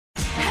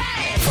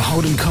for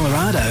Holden,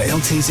 Colorado,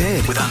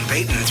 LTZ, with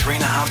unbeaten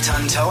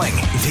 3.5-ton towing.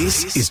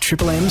 This is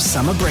Triple M's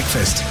Summer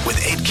Breakfast with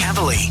Ed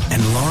Cavalier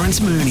and Lawrence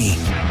Mooney.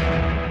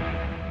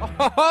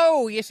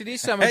 Oh, yes, it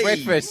is Summer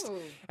Breakfast.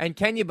 And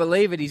can you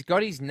believe it? He's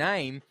got his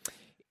name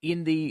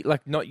in the,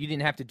 you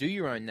didn't have to do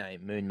your own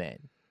name, Moon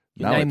Man.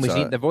 Your name was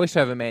in, the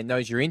voiceover man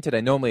knows you're in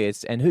today. Normally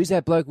it's, and who's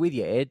that bloke with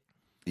you, Ed?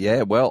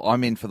 Yeah, well,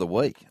 I'm in for the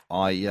week.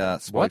 I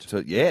spoke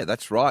to, yeah,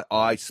 that's right.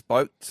 I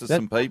spoke to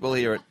some people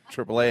here at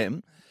Triple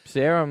M.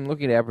 Sarah, I'm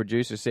looking at our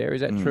producer, Sarah.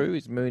 Is that true?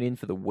 Is Moon in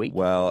for the week?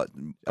 Well,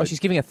 she's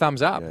giving a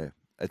thumbs up. Yeah.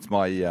 It's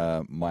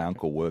my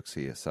uncle works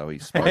here, so he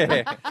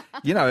spoke.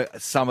 You know,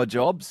 summer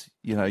jobs.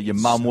 You know, your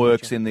mum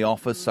works in the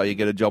office, so you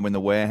get a job in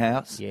the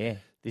warehouse. Yeah,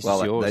 this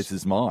is yours. This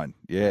is mine.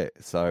 Yeah,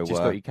 so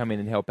just thought you'd come in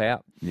and help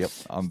out. Yep,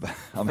 I'm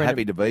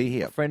happy to be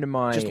here. A friend of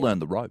mine just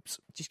learned the ropes.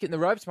 Just getting the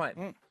ropes, mate.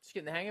 Just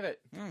getting the hang of it.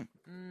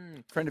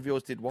 Friend of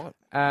yours did what?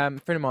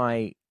 Friend of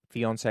my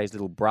fiance's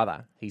little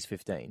brother. He's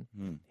 15.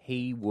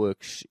 He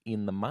works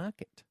in the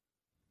market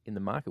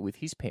with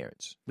his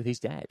parents, with his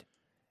dad.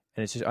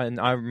 And it's just, and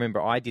I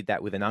remember I did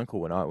that with an uncle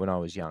when I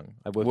was young.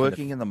 I worked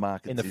in the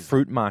market, in the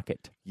fruit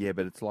market. Yeah,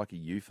 but it's like a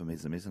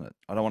euphemism, isn't it?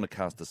 I don't want to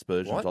cast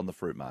aspersions on the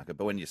fruit market,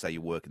 but when you say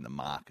you work in the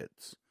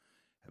markets,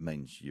 it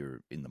means you're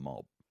in the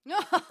mob.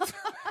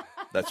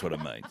 That's what it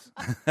means.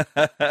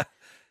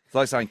 It's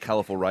like saying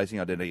colourful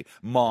racing identity.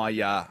 I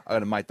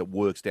got a mate that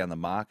works down the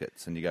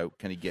markets, and you go,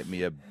 "Can you get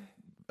me a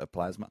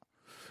plasma?"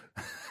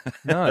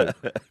 No,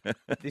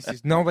 this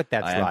is not what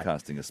that's like. I am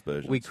casting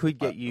aspersions. We could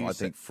get you. I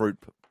think fruit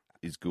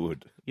is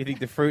good. You think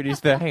the fruit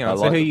is the... Hang on,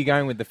 so who are you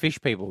going with? The fish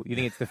people? You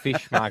think it's the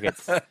fish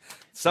markets?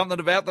 Something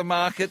about the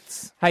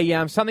markets. Hey,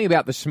 something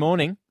about this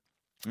morning.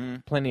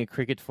 Plenty of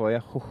cricket for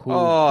you.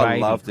 I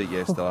loved it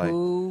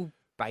yesterday.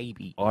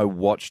 Baby. I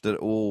watched it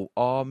all.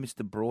 Oh,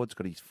 Mr. Broad's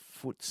got his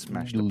foot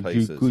smashed to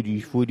pieces.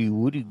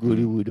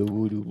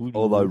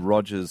 Although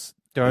Rogers,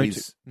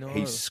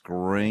 he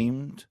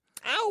screamed.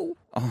 Ow!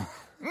 Oh.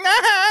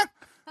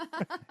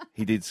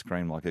 He did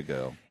scream like a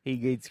girl. He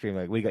did scream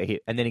like we got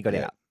hit, and then he got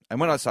out. And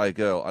when I say a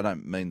girl, I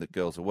don't mean that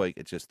girls are weak.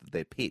 It's just that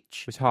their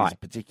pitch was high.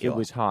 Particular. It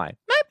was high.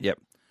 Yep.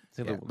 It's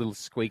a little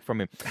squeak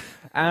from him.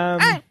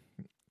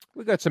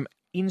 We've got some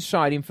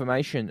inside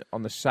information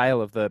on the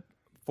sale of the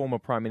former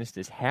Prime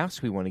Minister's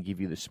house we want to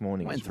give you this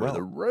morning. Went through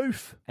the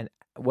roof. And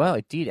well,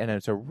 it did, and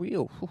it's a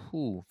real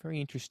very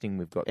interesting.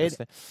 We've got Ed,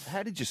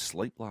 how did you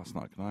sleep last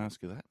night? Can I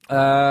ask you that?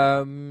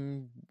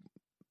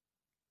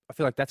 I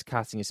feel like that's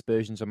casting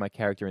aspersions on my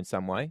character in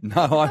some way.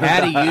 No,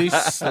 how do you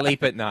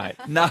sleep at night?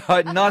 No,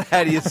 not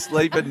how do you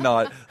sleep at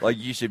night. Like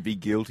you should be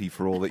guilty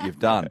for all that you've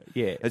done.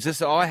 Yeah. It's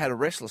just I had a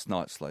restless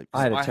night's sleep.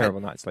 I had a terrible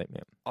night's sleep,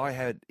 yeah. I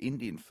had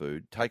Indian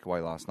food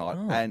takeaway last night,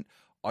 and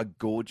I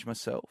gorged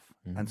myself.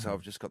 And so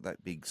I've just got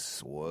that big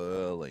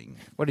swirling.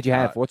 What did you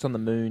have? What's on the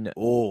moon?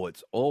 Oh,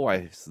 it's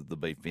always the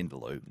beef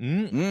vindaloo.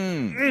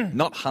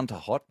 Not Hunter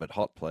hot, but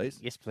hot, please.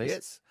 Yes, please.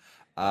 Yes.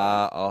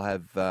 I'll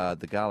have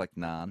the garlic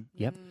naan.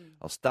 Yep.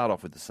 I'll start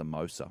off with the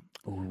samosa.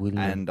 Ooh,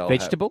 and I'll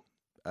vegetable?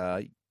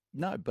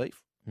 No,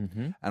 beef.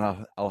 And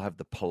I'll have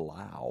the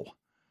palau.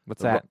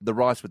 What's that? The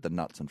rice with the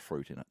nuts and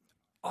fruit in it.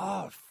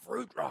 Oh,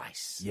 fruit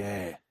rice.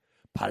 Yeah.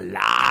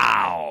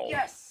 Palau.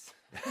 Yes.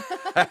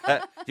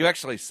 You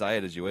actually say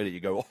it as you eat it. You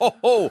go,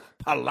 oh,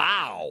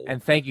 palau.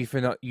 And thank you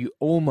for not... You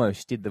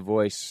almost did the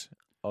voice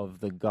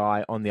of the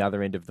guy on the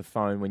other end of the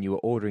phone when you were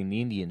ordering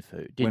the Indian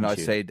food, didn't you? When I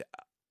said...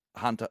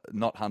 Hunter,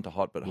 not Hunter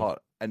hot, but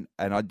hot. And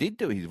I did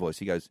do his voice.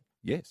 He goes,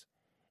 yes.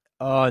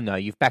 Oh, no,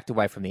 you've backed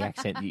away from the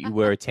accent that you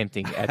were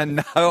attempting.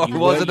 No, I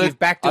wasn't. You've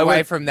backed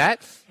away from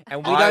that.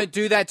 And we don't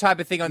do that type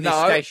of thing on this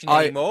station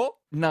anymore.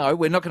 No,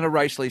 we're not going to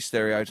racially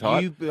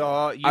stereotype.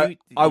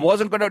 I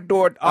wasn't going to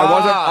do it.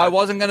 I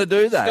wasn't going to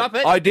do that. Stop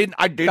it. I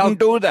didn't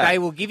do that. They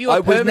will give you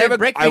a permanent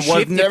breakfast shift. I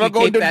was never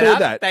going to do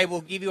that. They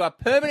will give you a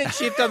permanent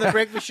shift on the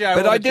breakfast show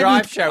or the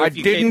drive show if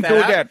you keep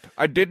that up.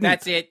 I didn't.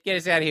 That's it. Get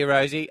us out of here,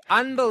 Rosie.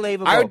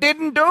 Unbelievable. I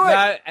didn't do it.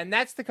 No, and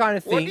that's the kind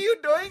of thing. What are you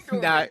doing to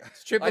me? No,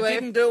 it's Triple M. I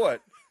didn't do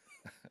it.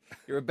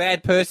 You're a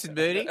bad person,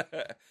 Mooney.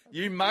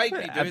 You made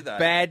me do that. A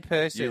bad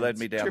person. You led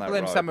me down Triple that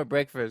M road. Summer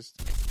Breakfast.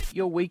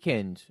 Your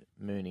weekend,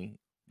 Mooney,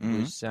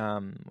 was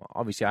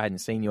obviously I hadn't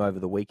seen you over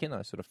the weekend.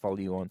 I sort of follow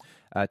you on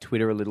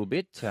Twitter a little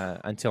bit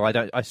until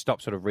I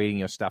stopped sort of reading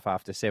your stuff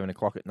after 7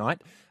 o'clock at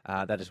night.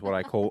 That is what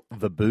I call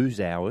the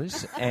booze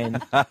hours,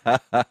 and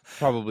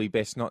probably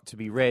best not to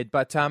be read.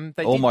 But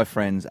my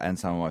friends and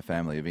some of my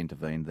family have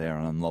intervened there,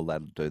 and I'm not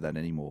allowed to do that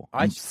anymore.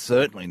 I'm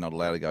certainly not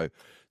allowed to go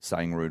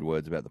saying rude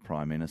words about the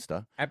Prime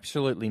Minister.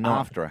 Absolutely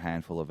not. After a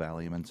handful of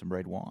Valium and some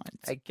red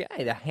wines. Okay,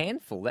 a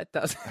handful. That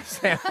does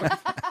sound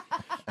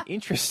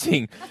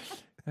interesting.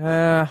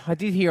 I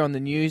did hear on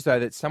the news, though,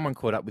 that someone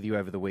caught up with you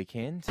over the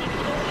weekend.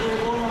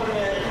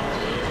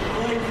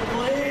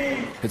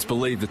 It's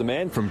believed that the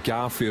man from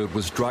Garfield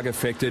was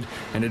drug-affected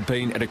and had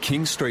been at a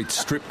King Street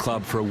strip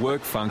club for a work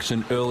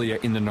function earlier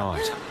in the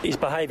night. His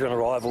behaviour on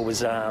arrival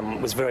was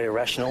very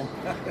irrational.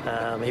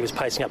 He was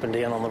pacing up and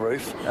down on the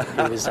roof.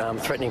 He was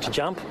threatening to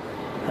jump,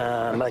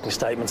 making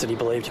statements that he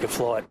believed he could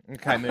fly it.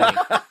 Okay, Mooney.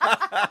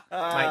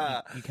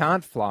 Mate, you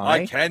can't fly.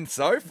 I can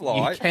so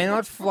fly. You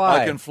cannot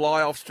fly. I can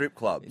fly off strip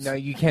clubs. No,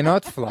 you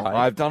cannot fly.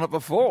 I've done it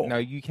before. No,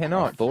 you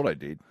cannot. I thought I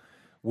did.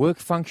 Work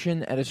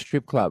function at a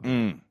strip club.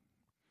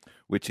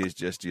 Which is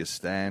just your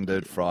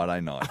standard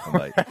Friday night for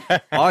me.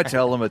 I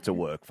tell them it's a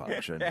work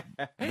function.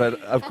 But,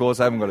 of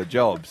course, I haven't got a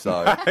job,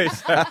 so...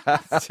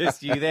 It's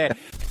just you there.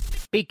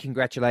 Big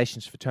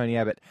congratulations for Tony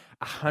Abbott.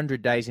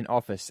 100 days in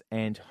office,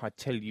 and I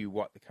tell you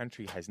what, the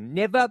country has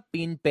never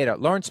been better.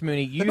 Lawrence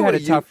Mooney, you had a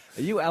tough...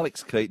 Are you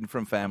Alex Keaton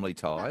from Family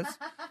Ties?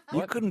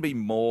 You couldn't be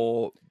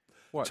more...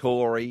 What?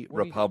 Tory, What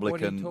are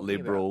Republican, you talking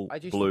Liberal,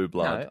 about? blue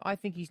blood. No, I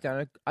think he's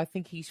done it. I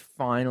think he's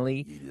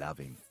finally You love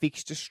him.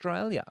 fixed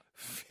Australia.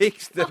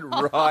 Fixed it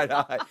right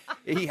up.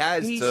 He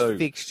has He's too.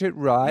 fixed it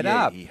right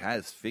Yeah, up. he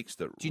has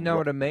fixed it. Do you know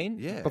what I mean?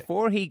 Yeah.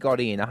 Before he got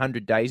in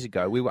 100 days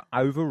ago, we were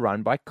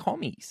overrun by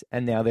commies,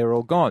 and now they're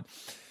all gone.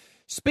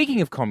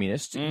 Speaking of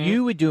communists,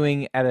 you were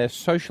doing at a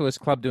socialist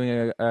club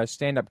doing a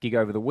stand-up gig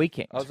over the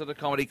weekend. I was at a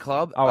comedy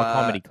club. Oh, a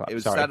comedy club. It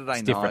was Sorry, Saturday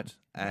it's different.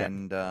 night,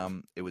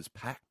 and it was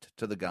packed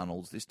to the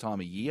gunnels this time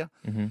of year.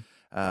 People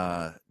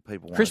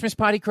wanted- Christmas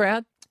party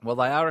crowd? Well,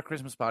 they are a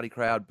Christmas party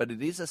crowd, but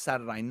it is a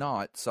Saturday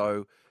night,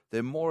 so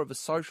they're more of a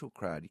social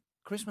crowd.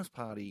 Christmas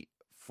party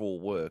for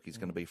work is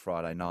going to be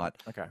Friday night,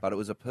 Okay. but it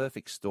was a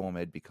perfect storm,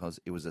 Ed, because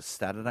it was a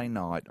Saturday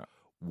night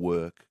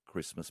work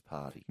Christmas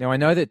party. Now, I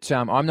know that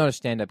I'm not a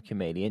stand-up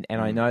comedian,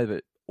 and I know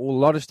that a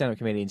lot of stand-up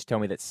comedians tell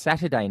me that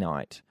Saturday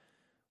night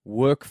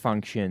work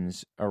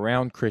functions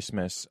around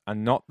Christmas are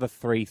not the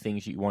three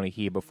things you want to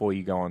hear before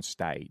you go on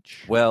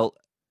stage. Well,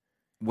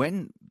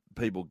 when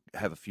people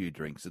have a few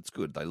drinks, it's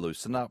good. They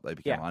loosen up, they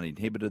become Yeah.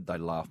 uninhibited, they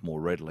laugh more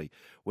readily.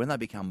 When they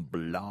become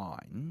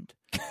blind,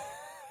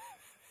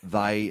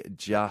 they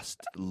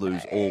just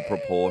lose all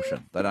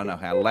proportion. They don't know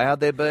how loud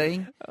they're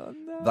being. Oh,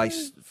 no. They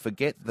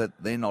forget that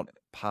they're not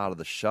part of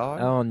the show.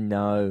 Oh,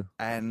 no.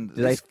 And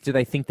Do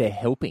they think they're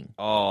helping?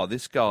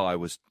 this guy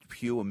was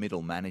pure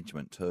middle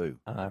management too.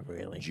 Oh,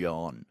 really?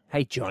 John.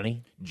 Hey,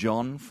 Johnny.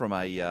 John from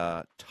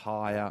a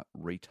tyre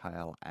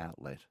retail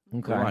outlet.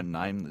 Okay. We won't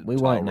name the We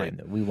won't name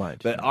them. We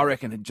won't. But I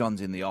reckon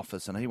John's in the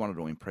office and he wanted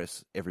to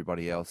impress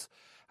everybody else.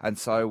 And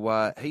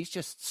so he's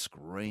just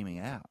screaming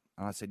out.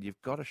 And I said,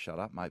 you've got to shut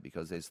up, mate,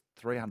 because there's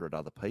 300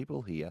 other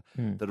people here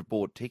that have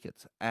bought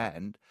tickets.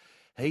 And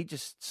he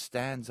just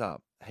stands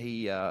up.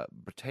 He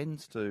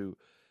pretends to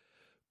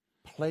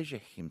pleasure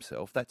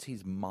himself. That's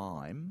his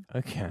mime.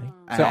 Okay.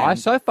 And-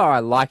 So far I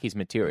like his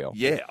material.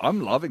 Yeah,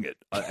 I'm loving it.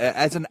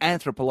 As an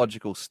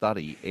anthropological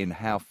study in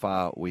how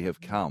far we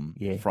have come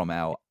from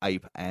our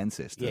ape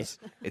ancestors,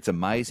 Yes. it's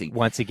amazing.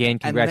 Once again,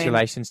 And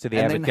congratulations to the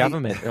and Abbott then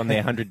government on their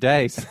 100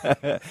 days.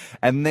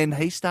 And then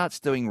he starts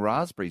doing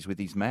raspberries with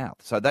his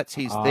mouth. So that's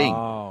his thing.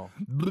 Oh.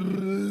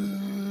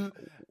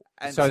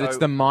 And So it's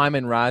the mime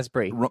and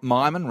raspberry.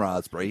 mime and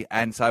raspberry,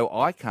 and so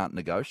I can't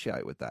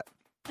negotiate with that.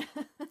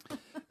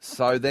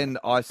 So then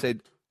I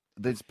said,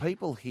 there's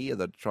people here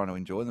that are trying to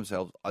enjoy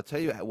themselves. I'll tell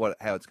you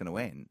how it's going to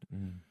end.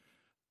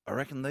 I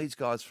reckon these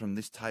guys from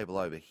this table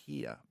over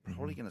here are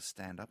probably going to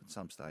stand up at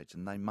some stage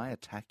and they may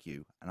attack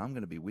you, and I'm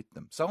going to be with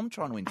them. So I'm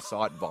trying to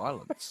incite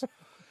violence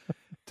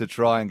to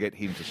try and get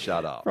him to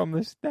shut up. From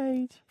the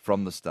stage.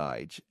 From the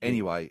stage.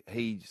 Anyway,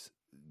 he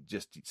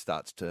just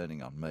starts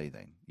turning on me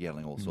then,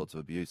 yelling all sorts of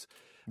abuse.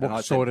 And I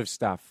What said, sort of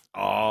stuff?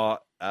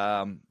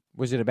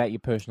 Was it about your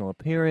personal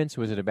appearance?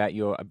 Was it about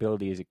your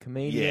ability as a yeah,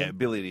 comedian?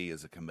 ability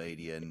as a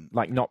comedian.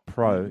 Like not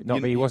pro.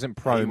 He wasn't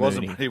pro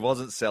Mooney. He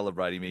wasn't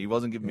celebrating me. He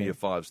wasn't giving me a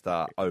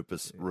 5-star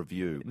Opus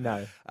review.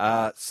 No.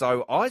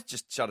 So I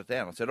just shut it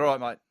down. I said, all right,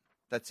 mate,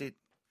 that's it.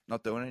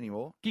 Not doing it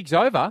anymore. Gig's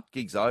over.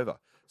 Gig's over.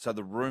 So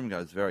the room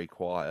goes very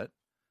quiet.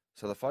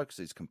 So the focus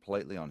is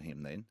completely on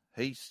him then.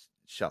 He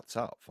shuts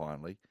up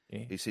finally.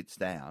 Yeah. He sits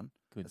down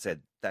Good. and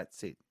said,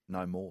 that's it.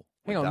 No more.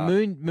 Hang We're on,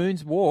 done."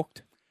 Moon's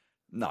walked.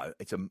 No,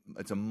 it's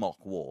a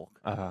mock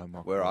walk.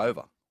 Mock We're walk.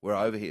 over. We're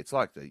over here. It's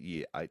like the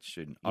year 8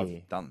 student. Yeah.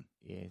 I've done.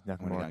 Yeah,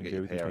 nothing I'm more going I to can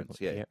go do get with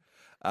your you parents.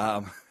 people.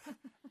 Yeah.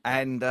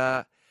 And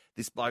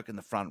this bloke in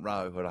the front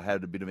row who I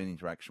had a bit of an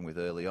interaction with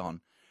early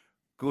on,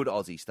 good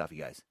Aussie stuff. He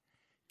goes,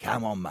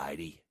 "Come on,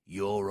 matey,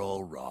 you're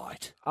all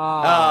right."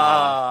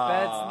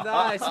 That's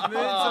nice. Moon's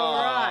all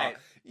right.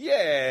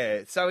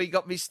 Yeah. So he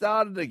got me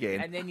started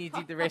again. And then you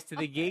did the rest of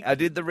the gig? I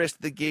did the rest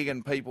of the gig,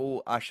 and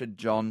people ushered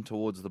John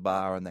towards the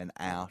bar and then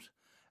out.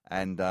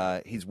 And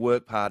his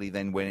work party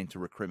then went into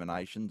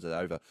recriminations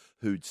over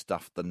who'd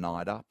stuffed the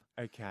night up.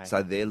 Okay.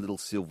 So their little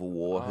civil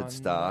war had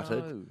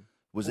started. No.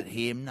 Was it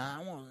him? No,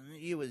 it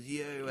wasn't. It was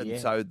you. And Yeah.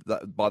 so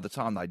by the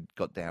time they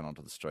got down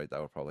onto the street, they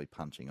were probably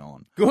punching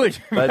on. Good.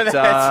 But,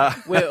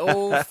 That's where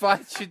all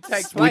fights should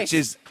take place. Which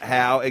is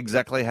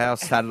exactly how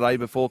Saturday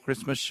before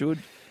Christmas should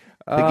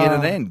begin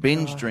and end.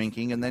 Binge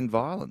drinking and then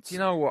violence. You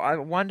know what? I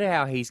wonder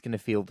how he's going to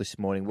feel this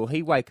morning. Will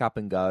he wake up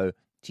and go,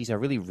 geez, I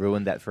really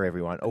ruined that for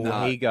everyone? Or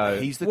will he go,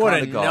 he's the what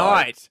kind a of guy.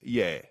 night?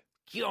 Yeah.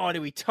 God,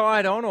 are we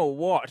tied on or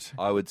what?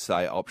 I would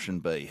say option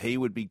B. He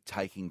would be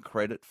taking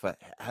credit for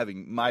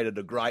having made it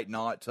a great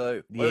night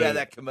too. What Yeah. about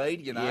that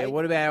comedian, Yeah, eh?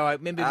 what about,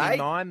 remember Eh? me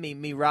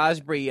mime, me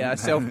raspberry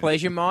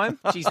self-pleasure mime?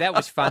 Geez, that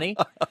was funny.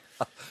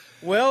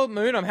 Well,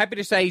 Moon, I'm happy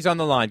to say he's on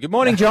the line. Good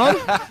morning, John.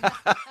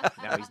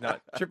 No, he's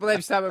not. Triple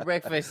M Summer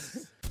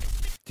Breakfast.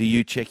 Do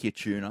you check your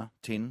tuna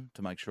tin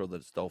to make sure that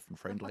it's dolphin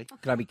friendly?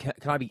 Can I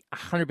be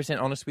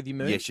 100% honest with you,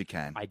 Moon? Yes, you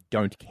can. I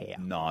don't care.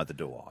 Neither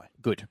do I.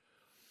 Good.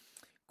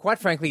 Quite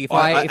frankly, if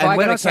I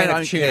get a can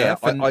of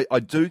tuna... I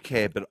do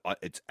care, but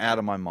it's out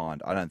of my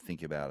mind. I don't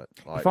think about it.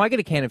 If I get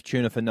a can of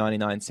tuna for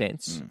 99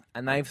 cents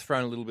and they've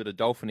thrown a little bit of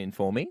dolphin in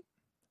for me,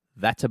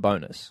 that's a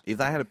bonus. If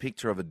they had a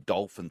picture of a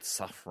dolphin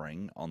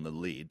suffering on the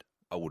lid,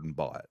 I wouldn't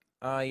buy it.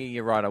 Oh, yeah,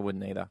 you're right, I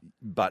wouldn't either.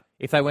 But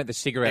if they went the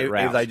cigarette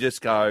route... If they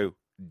just go,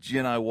 do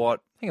you know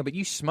what? Hang on, but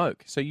you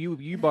smoke, so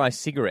you buy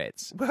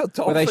cigarettes. Well,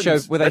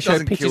 dolphins... Where they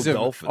show pictures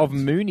of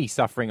Mooney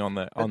suffering on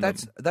them.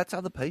 That's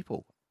other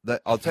people.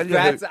 I'll tell you.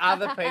 That's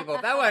other people.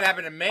 That won't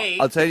happen to me.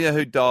 I'll tell you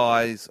who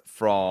dies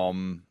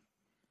from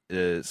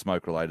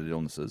smoke-related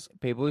illnesses.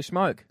 People who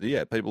smoke.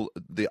 Yeah,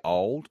 the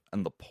old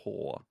and the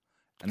poor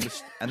and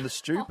the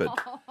stupid,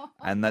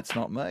 and that's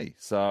not me.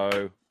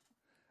 So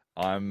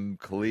I'm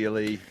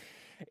clearly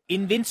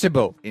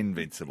invincible.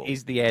 Invincible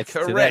is the answer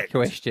Correct. to that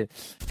question.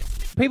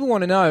 People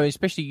want to know,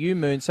 especially you,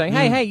 Moon, saying,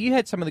 "Hey, you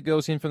had some of the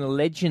girls in from the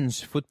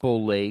Legends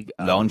Football League,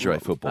 lingerie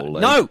football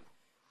league." No.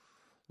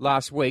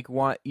 Last week,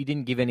 why you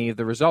didn't give any of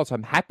the results.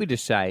 I'm happy to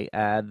say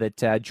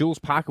that Jules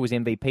Parker was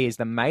MVP as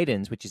the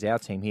Maidens, which is our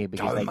team here.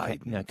 Because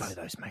go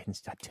those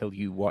Maidens, I tell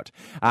you what.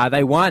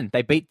 They won.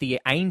 They beat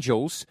the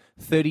Angels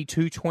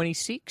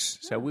 32-26.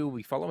 So we will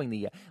be following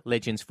the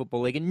Legends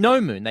Football League. And no,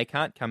 Moon, they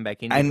can't come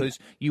back in because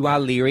you are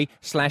Leary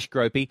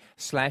 /Gropey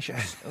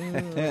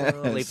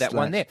 / leave that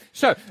one there.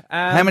 So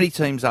how many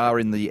teams are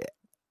in the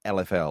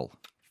LFL?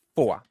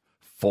 4.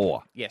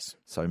 4. Yes.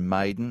 So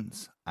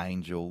Maidens,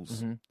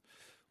 Angels... Mm-hmm.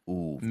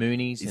 Ooh.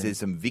 Moonies. Is there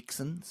some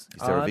Vixens?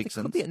 Is there a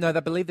Vixens? No, they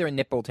believe they're a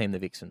netball team, the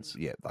Vixens.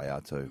 Yeah, they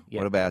are too. Yeah.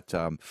 What about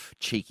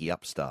cheeky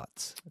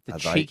upstarts? The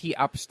cheeky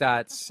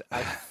upstarts,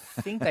 I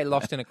think they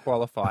lost in a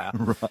qualifier.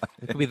 Right.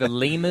 It could be the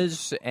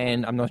Lemurs,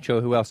 and I'm not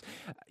sure who else.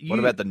 What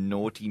about the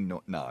naughty... No.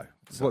 Sorry.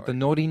 What, the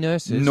naughty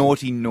nurses?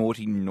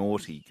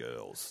 Naughty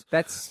girls.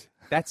 That's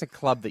a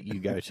club that you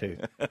go to.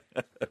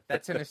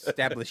 That's an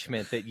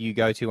establishment that you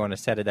go to on a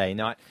Saturday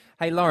night.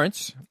 Hey,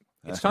 Lawrence,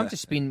 it's time to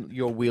spin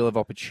your wheel of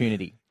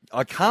opportunity.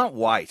 I can't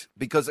wait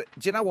because do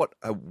you know what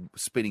a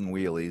spinning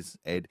wheel is,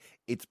 Ed?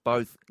 It's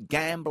both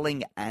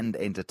gambling and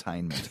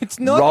entertainment. It's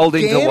not rolled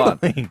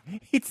gambling. Into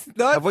one. It's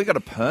not. Have we got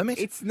a permit?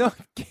 It's not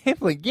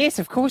gambling. Yes,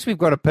 of course we've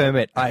got a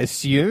permit. I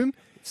assume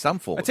some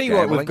form. I tell you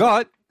what we've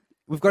got.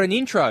 We've got an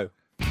intro.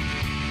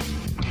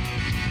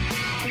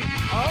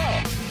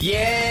 Oh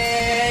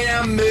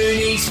yeah,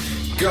 Mooney's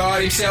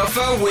got himself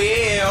a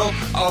wheel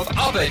of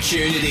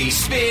opportunity.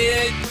 Spin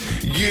it.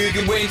 You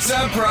can win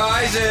some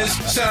prizes,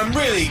 some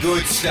really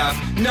good stuff.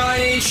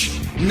 9-inch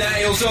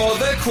nails or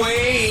the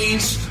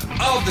queens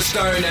of the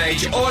Stone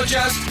Age, or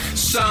just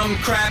some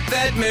crap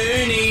that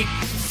Mooney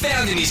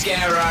found in his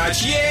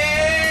garage.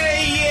 Yeah!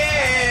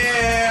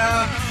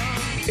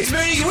 It's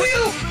Mooney's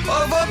Wheel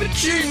of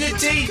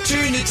Opportunity.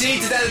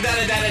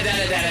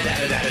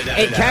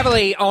 Ed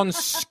Cavalier on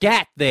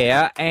scat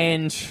there,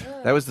 and...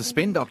 That was the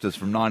Spin Doctors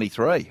from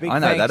 93. I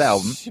know that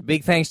album.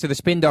 Big thanks to the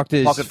Spin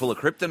Doctors. Pocket full of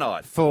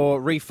kryptonite. For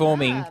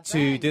reforming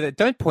to do that.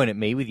 Don't point at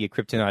me with your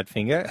kryptonite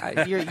finger.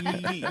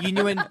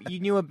 You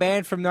knew a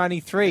band from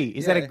 93.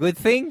 Is that a good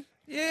thing?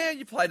 Yeah,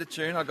 you played a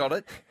tune. I got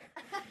it.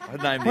 I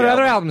named what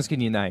other albums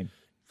can you name?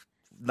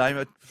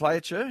 Play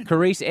a tune.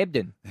 Carice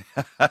Ebden.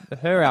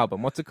 Her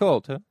album. What's it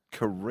called? Huh?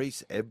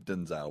 Carice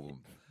Ebden's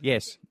album.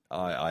 Yes.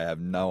 I have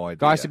no idea.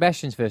 Guy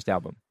Sebastian's first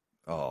album.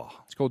 Oh.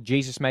 It's called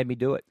Jesus Made Me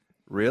Do It.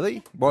 Really?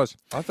 It was.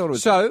 I thought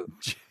it was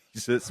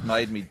Jesus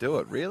Made Me Do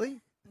It.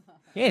 Really?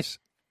 Yes.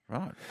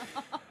 Right.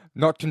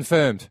 Not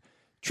confirmed.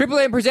 Triple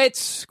M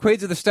presents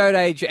Queens of the Stone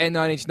Age and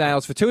 9-inch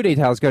Nails. For tour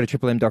details, go to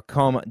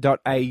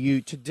triplem.com.au.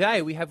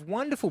 Today we have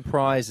wonderful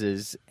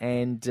prizes,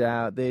 and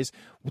there's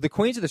the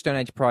Queens of the Stone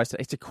Age prize.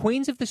 It's a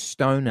Queens of the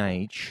Stone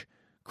Age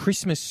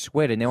Christmas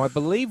sweater. Now, I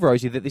believe,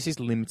 Rosie, that this is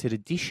limited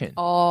edition.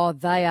 Oh,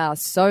 they are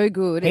so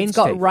good. Hen's it's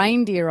got teeth.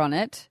 Reindeer on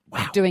it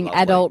doing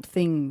lovely. adult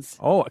things.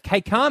 Oh, okay,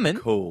 Carmen.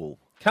 Cool.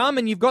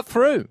 Carmen, you've got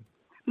through.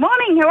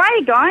 Morning, how are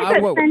you guys?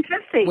 That's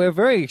fantastic. We're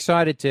very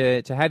excited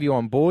to have you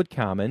on board,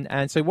 Carmen.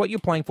 And so what you're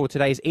playing for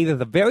today is either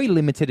the very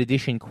limited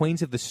edition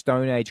Queens of the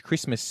Stone Age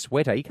Christmas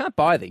sweater. You can't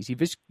buy these.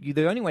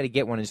 The only way to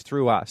get one is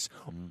through us.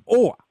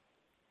 Or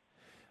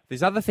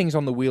there's other things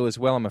on the wheel as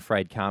well, I'm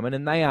afraid, Carmen,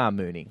 and they are,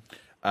 Mooney.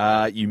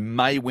 You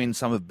may win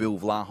some of Bill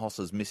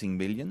Vlahos's Missing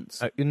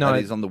Millions. No,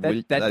 that is on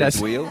the that does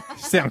wheel.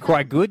 Sound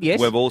quite good, yes.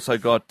 We've also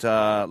got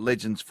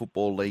Legends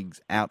Football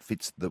League's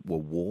outfits that were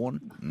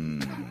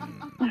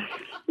worn.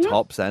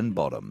 Tops and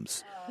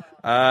bottoms.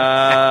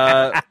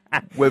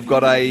 We've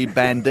got a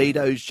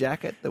Banditos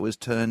jacket that was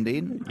turned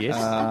in. Yes.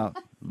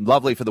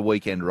 Lovely for the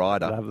weekend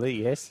rider.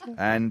 Lovely, yes.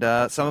 And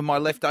some of my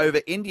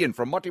leftover Indian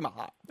from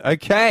Motimaha.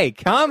 Okay,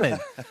 Carmen.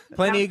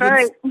 Plenty of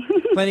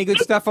good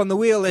stuff on the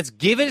wheel. Let's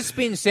give it a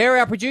spin. Sarah,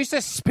 our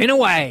producer, spin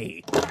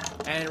away.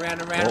 And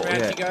round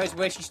she goes.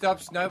 Where she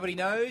stops, nobody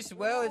knows.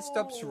 Well, it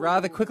stops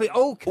rather quickly.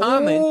 Oh,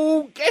 Carmen.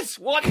 Oh, guess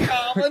what,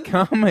 Carmen?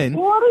 Carmen.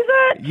 What is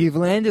it? You've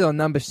landed on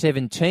number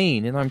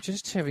 17, and I'm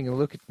just having a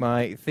look at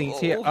my things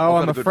here. I've Oh, got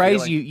I'm a good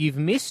afraid feeling. you've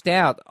missed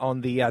out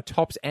on the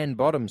tops and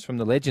bottoms from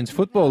the Legends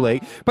Football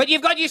League. But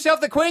you've got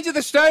yourself the Queens of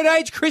the Stone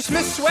Age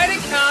Christmas sweater,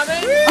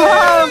 Carmen.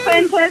 Oh,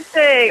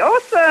 fantastic.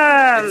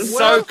 Awesome.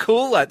 So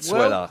cool, that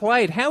sweater. Well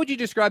played. How would you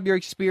describe your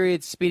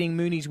experience spinning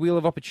Mooney's Wheel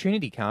of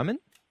Opportunity, Carmen?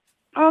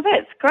 Oh,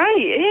 that's great.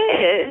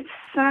 Yeah, it's,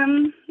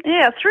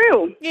 a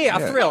thrill. Yeah,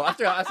 a thrill.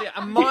 I say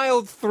a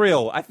mild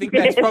thrill. I think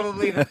that's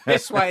probably the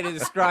best way to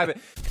describe it.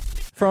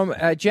 From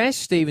Jazz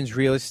Stevens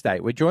Real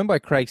Estate, we're joined by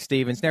Craig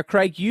Stevens. Now,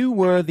 Craig, you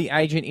were the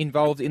agent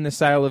involved in the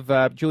sale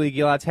of Julia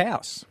Gillard's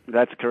house.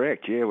 That's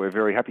correct, yeah. We're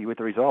very happy with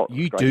the result.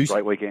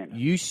 Great weekend.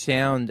 You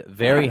sound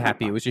very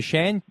happy. It was a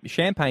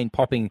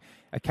champagne-popping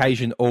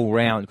occasion all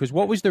round. Because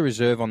what was the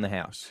reserve on the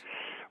house?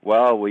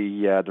 Well,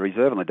 the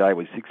reserve on the day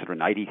was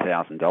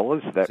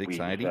 $680,000. That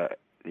 $680,000.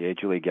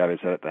 Julia gave us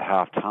that at the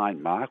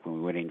half-time mark when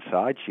we went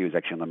inside. She was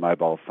actually on the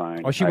mobile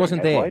phone. Oh, she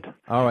wasn't there? Adelaide.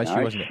 Oh, right, no,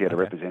 she wasn't she had a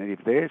representative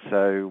there.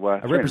 So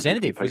a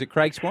representative? Was it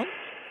Craig Swan?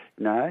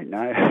 No,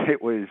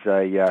 it was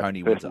a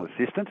personal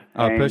assistant.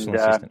 Oh,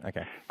 personal assistant,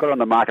 okay. Got on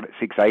the market at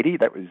 $680,000,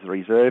 that was the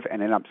reserve,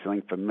 and ended up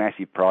selling for a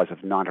massive price of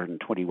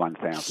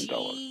 $921,000.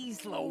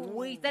 Jeez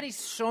Louise, that is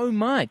so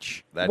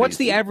much. That What's is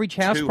the average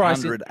house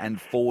price?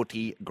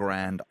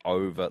 $240,000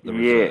 over the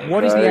reserve.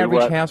 What is the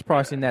average house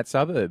price in that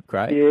suburb,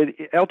 Craig? Yeah,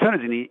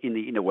 Alternatives in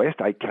the inner west,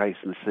 8Ks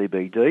in the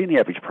CBD, and the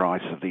average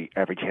price of the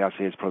average house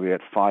there is probably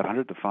about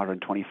 $500,000 to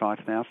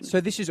 $525,000.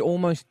 So this is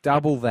almost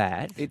double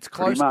that. It's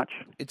close. Pretty much.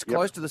 It's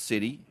close to the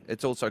city.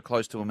 It's also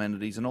close to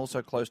amenities and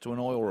also close to an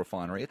oil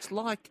refinery. It's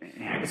like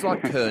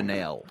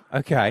Kurnell.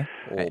 Okay.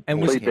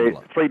 And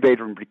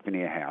three-bedroom brick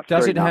veneer house.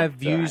 Does Very it have nice,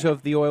 views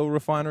of the oil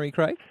refinery,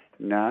 Craig?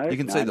 No. You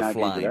can see the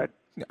flame.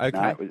 Okay.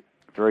 No, it was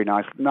very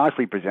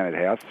nicely presented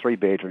house,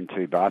 3-bedroom,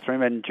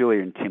 2-bathroom, and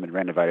Julia and Tim had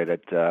renovated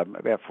it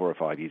about 4 or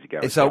 5 years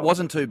ago. So it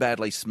wasn't too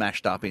badly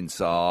smashed up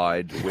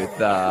inside with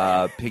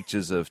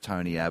pictures of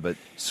Tony Abbott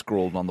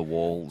scrawled on the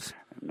walls.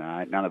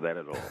 No, none of that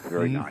at all.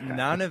 Very nice.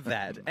 None of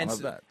that.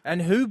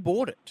 And who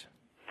bought it?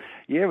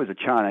 Yeah, it was a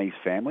Chinese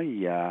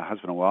family,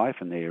 husband and wife,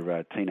 and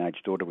their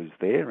teenage daughter was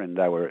there, and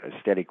they were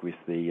ecstatic with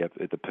the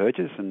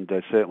purchase. And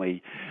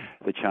certainly,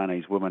 the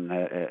Chinese woman,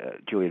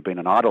 Julia, had been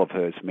an idol of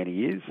hers for many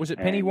years. Was it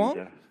Penny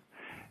Wong?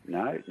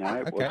 No,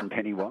 it wasn't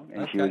Penny Wong,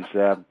 and she was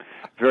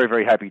very,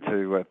 very happy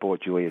to have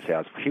bought Julia's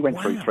house. She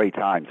went through 3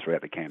 times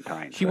throughout the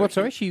campaign. She what?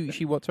 Sorry,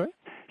 she what? Sorry,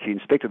 she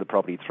inspected the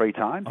property 3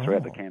 times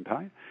throughout the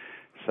campaign.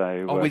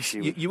 So,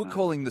 you were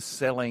calling the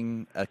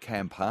selling a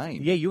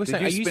campaign. Yeah, you were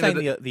saying. Are you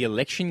saying the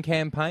election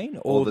campaign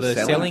or the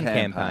selling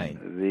campaign?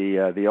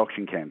 The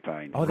auction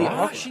campaign. Oh, the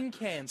auction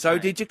campaign. So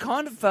did you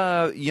kind of,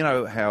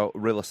 how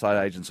real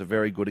estate agents are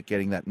very good at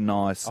getting that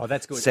nice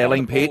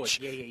selling pitch?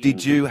 Yeah.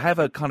 Did you have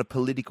a kind of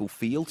political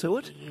feel to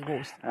it?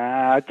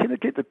 I tend to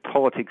get the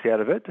politics out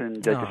of it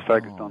and just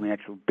focused on the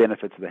actual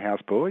benefits of the house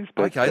boys.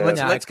 But, okay,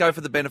 let's go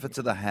for the benefits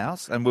of the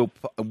house, and we'll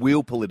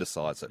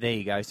politicise it. There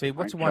you go. So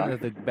what's one of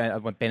the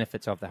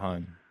benefits of the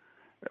home?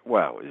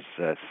 Well, it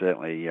was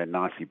certainly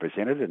nicely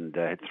presented and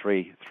had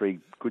three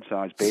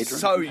good-sized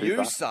bedrooms. So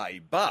you say,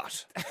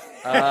 but...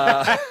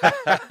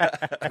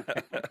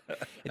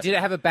 Did it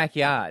have a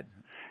backyard?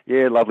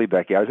 Yeah, lovely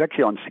backyard. It was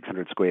actually on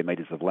 600 square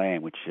metres of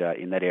land, which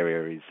in that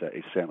area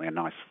is certainly a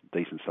nice,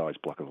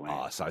 decent-sized block of land.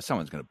 Oh, so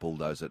someone's going to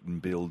bulldoze it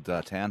and build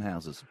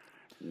townhouses.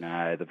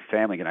 No, the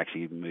family can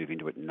actually move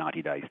into it in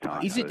 90 days'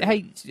 time. Is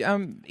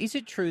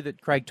it true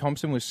that Craig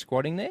Thompson was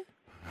squatting there?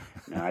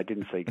 No, I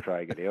didn't see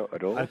Craig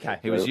at all. Okay,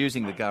 he was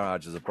using the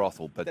garage as a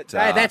brothel, but that's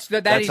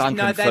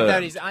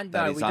unconfirmed.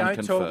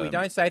 We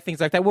don't say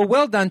things like that. Well,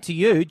 well done to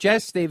you,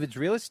 Jazz Stevens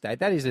Real Estate.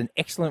 That is an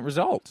excellent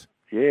result.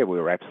 Yeah, we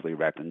were absolutely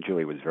wrapped, and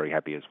Julie was very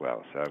happy as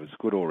well. So it was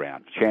good all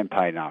round.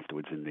 Champagne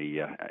afterwards when we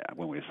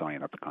were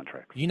signing up the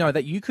contract. You know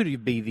that you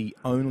could be the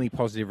only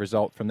positive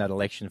result from that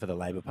election for the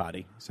Labor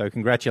Party. So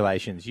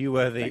congratulations, you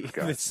were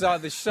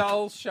the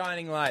sole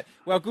shining light.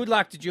 Well, good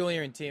luck to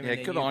Julia and Tim. Yeah,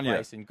 and good on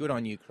you, and good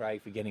on you,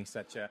 Craig, for getting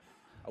such a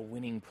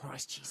winning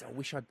price. Jeez, I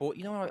wish I bought.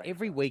 You know,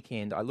 every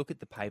weekend I look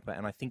at the paper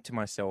and I think to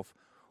myself,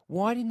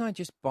 why didn't I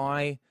just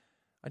buy?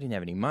 I didn't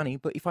have any money,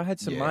 but if I had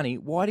some money,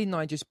 why didn't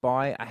I just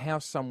buy a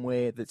house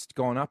somewhere that's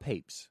gone up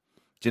heaps?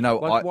 Do you know,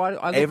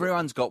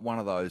 everyone's got one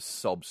of those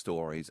sob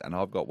stories, and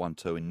I've got one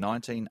too. In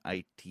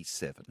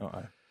 1987,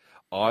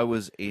 I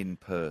was in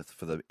Perth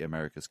for the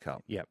America's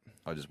Cup. Yep.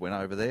 I just went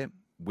over there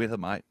with a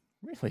mate.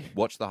 Really?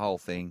 Watched the whole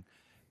thing.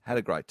 Had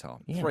a great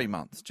time. Yeah. 3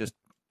 months, just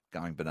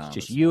going bananas.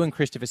 Just you and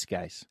Christopher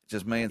Skase.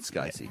 Just me and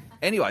Skasey.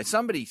 Anyway,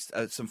 some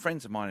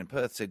friends of mine in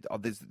Perth said,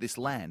 there's this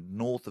land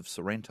north of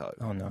Sorrento.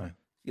 Oh, no.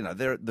 You know,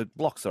 the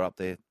blocks are up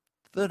there,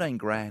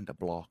 $13,000 a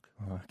block.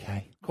 Oh,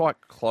 okay.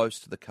 Quite close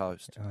to the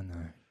coast. Oh,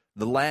 no.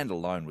 The land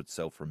alone would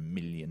sell for $1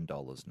 million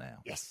now.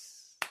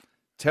 Yes.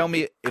 Tell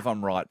me if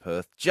I'm right,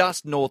 Perth.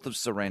 Just north of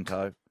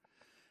Sorrento.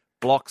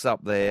 Blocks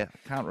up there.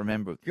 I can't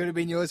remember. Could have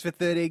been yours for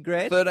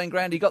 $13,000.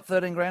 $13,000. You got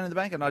 $13,000 in the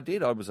bank, and I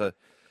did. I was a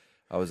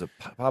I was a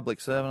public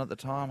servant at the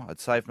time.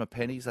 I'd saved my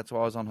pennies. That's why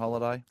I was on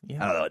holiday. Yeah.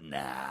 And I thought,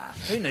 nah,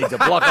 who needs a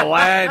block of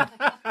land?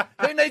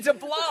 Who needs a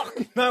block?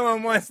 No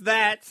one wants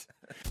that.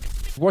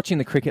 Watching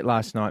the cricket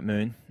last night,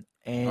 Moon.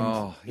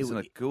 And isn't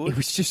it good? It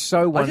was just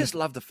so wonderful. I just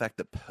love the fact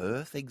that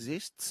Perth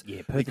exists.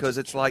 Yeah, Perth because is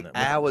it's killing like it.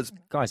 hours.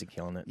 Guys are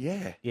killing it.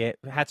 Yeah. Yeah,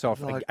 hats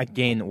off. Like-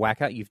 Again,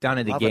 Wacker, you've done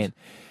it Love again. it.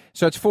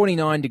 So it's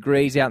 49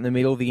 degrees out in the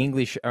middle. The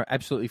English are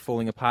absolutely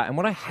falling apart. And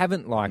what I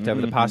haven't liked over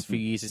the past few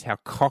years is how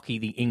cocky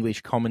the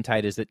English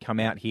commentators that come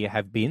out here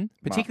have been,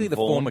 particularly the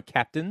Vaughan. former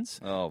captains,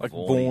 like Vaughan.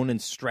 Vaughan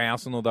and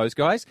Strauss and all those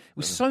guys. It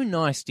was so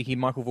nice to hear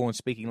Michael Vaughan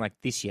speaking like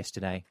this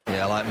yesterday.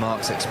 Yeah, I like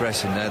Mark's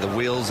expression there. The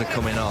wheels are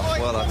coming off.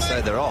 Well, I'd say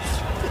they're off.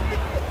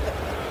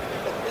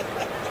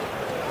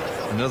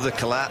 Another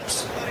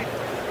collapse.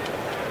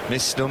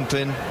 Missed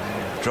stumping.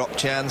 Drop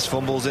chance.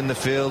 Fumbles in the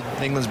field.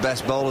 England's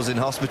best bowlers in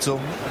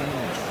hospital.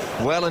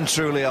 Well and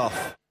truly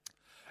off.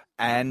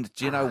 And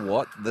do you know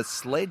what? The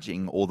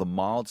sledging or the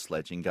mild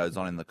sledging goes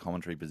on in the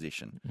commentary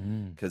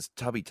position because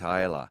Tubby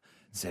Taylor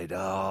said,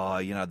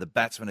 the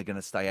batsmen are going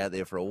to stay out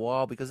there for a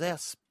while because our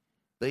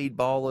speed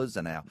bowlers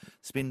and our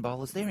spin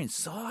bowlers, they're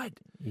inside.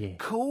 Yeah.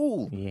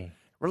 Cool. Yeah.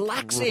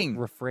 Relaxing.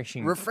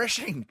 Refreshing.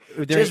 Refreshing.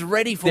 They're- Just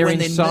ready for when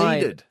they're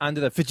inside needed.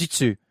 under the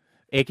Fujitsu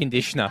air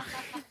conditioner.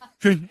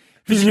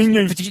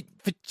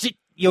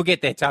 You'll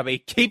get there, Tubby.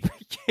 Keep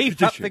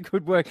up the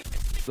good work.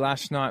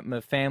 Last night,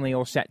 my family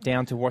all sat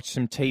down to watch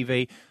some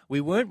TV. We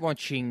weren't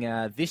watching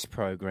this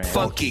program.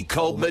 Funky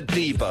Cold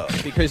Medieval.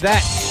 Because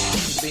that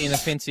would be an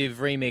offensive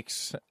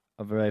remix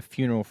of a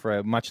funeral for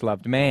a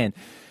much-loved man.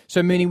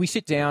 So, Mooney, we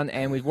sit down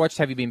and we've watched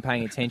Have You Been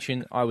Paying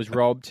Attention? I was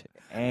robbed.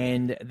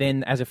 And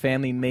then as a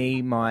family,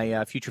 me,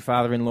 my future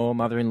father-in-law,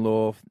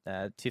 mother-in-law,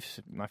 Tiff,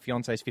 my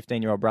fiance's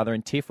 15-year-old brother,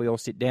 and Tiff, we all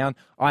sit down.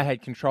 I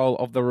had control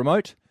of the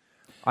remote.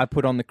 I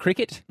put on the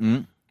cricket,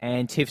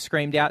 and Tiff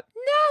screamed out,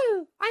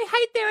 "No, I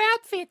hate their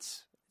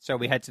outfits." So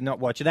we had to not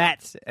watch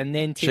that. And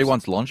then She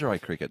wants lingerie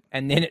cricket.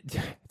 And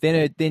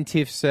then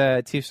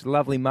Tiff's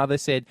lovely mother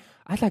said,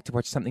 "I'd like to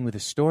watch something with a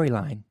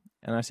storyline."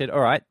 And I said,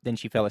 "All right." Then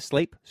she fell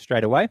asleep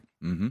straight away.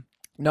 Mm-hmm.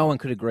 No one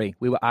could agree.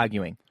 We were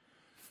arguing.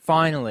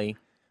 Finally,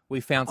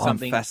 we found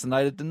something I'm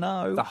fascinated to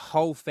know. the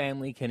whole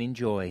family can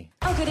enjoy.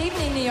 Oh, good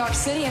evening, New York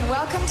City, and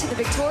welcome to the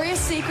Victoria's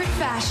Secret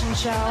Fashion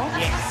Show.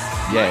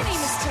 Yes. Yes. My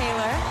name is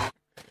Taylor.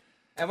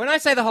 And when I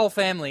say the whole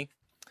family,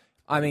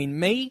 I mean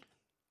me,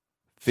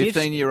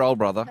 15-year-old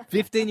brother.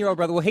 15-year-old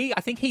brother. Well,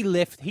 I think he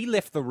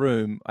left the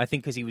room, I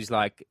think because he was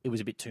like, it was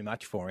a bit too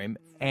much for him.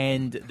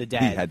 And the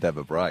dad. He had to have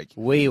a break.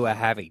 We were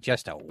having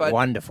just a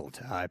wonderful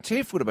time.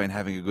 Tiff would have been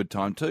having a good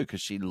time too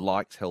because she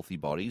likes healthy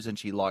bodies and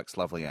she likes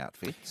lovely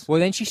outfits. Well,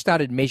 then she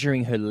started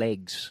measuring her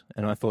legs,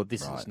 and I thought,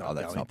 this Right. is not Oh,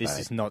 that's going. not This bad.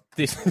 is not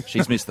this.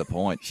 She's missed the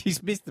point.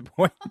 She's missed the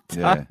point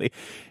Yeah. entirely.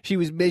 She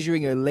was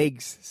measuring her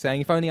legs,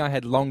 saying, "If only I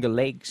had longer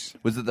legs."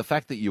 Was it the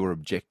fact that you were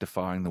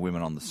objectifying the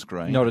women on the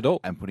screen? Not at all.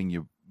 And putting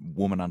your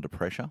woman under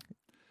pressure?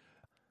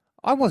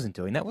 I wasn't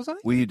doing that, was I?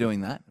 Were you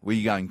doing that? Were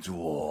you going,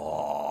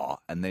 "Whoa,"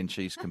 and then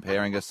she's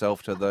comparing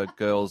herself to the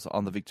girls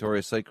on the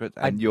Victoria's Secret,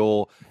 and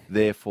you're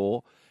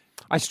therefore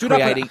I stood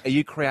creating? up. Are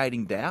you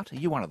creating doubt? Are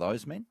you one of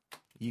those men?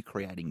 Are you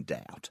creating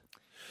doubt?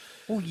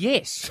 Well,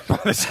 yes, by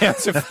the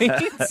sounds of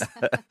things.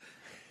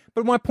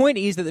 But my point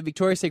is that the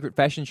Victoria's Secret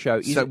fashion show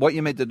is. So what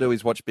you're meant to do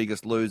is watch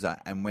Biggest Loser,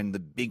 and when the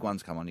big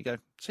ones come on, you go,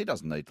 she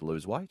doesn't need to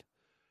lose weight.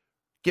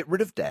 Get rid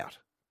of doubt.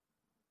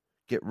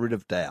 Get rid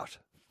of doubt.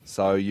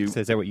 So you.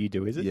 So is that what you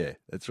do, is it? Yeah,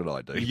 that's what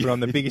I do. You put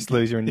on The Biggest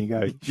Loser and you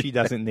go, she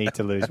doesn't need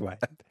to lose weight.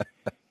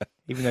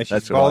 Even though she's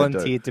That's what I do.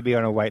 volunteered to be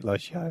on a weight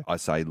loss show. I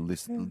say,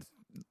 listen,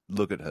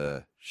 look at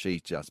her.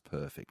 She's just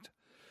perfect.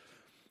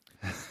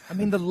 I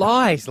mean, the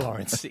lies,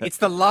 Lawrence. It's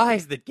the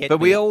lies that get But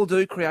me. we all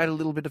do create a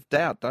little bit of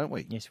doubt, don't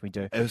we? Yes, we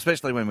do.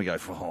 Especially when we go,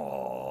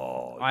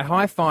 oh. I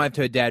high-fived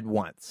her dad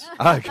once.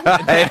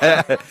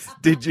 Okay.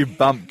 Did you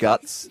bump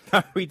guts?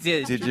 No, we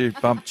did. Did you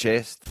bump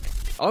chest?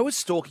 I was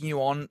stalking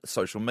you on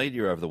social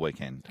media over the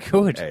weekend.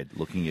 Good. Ed,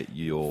 looking at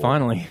your...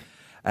 Finally.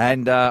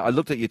 And I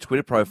looked at your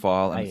Twitter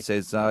profile and Hey. it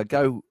says,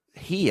 go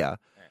here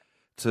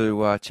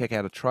to check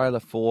out a trailer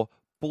for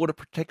Border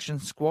Protection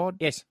Squad.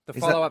 Yes, the Is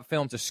follow-up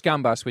film to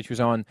Scumbus, which was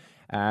on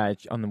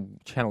the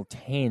Channel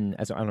 10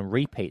 as on a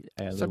repeat.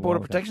 So Border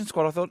Protection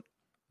Squad, I thought,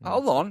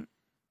 hold on.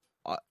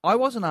 I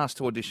wasn't asked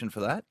to audition for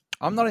that.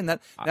 I'm not in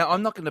that. Now,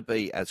 I'm not going to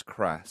be as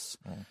crass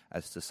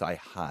as to say,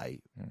 hey,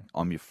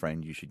 I'm your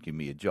friend, you should give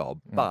me a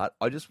job. But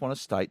I just want to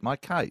state my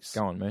case.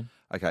 Go on, man.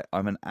 Okay,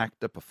 I'm an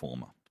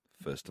actor-performer,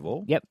 first of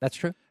all. Yep, that's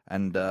true.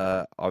 And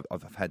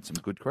I've had some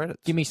good credits.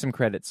 Give me some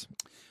credits.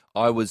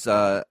 I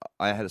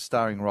had a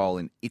starring role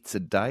in It's a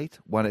Date,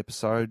 one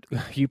episode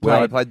You where I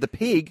played- played the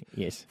pig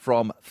Yes.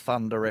 from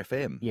Thunder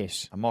FM.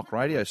 Yes. A mock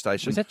radio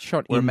station. Was that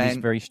shot where a in this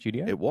man- very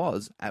studio? It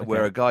was,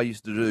 where a guy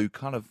used to do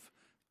kind of,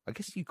 I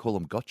guess you call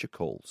them gotcha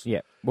calls.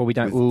 Yeah. Well, we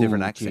don't. With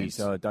different Ooh, accents.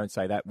 geez, don't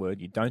say that word.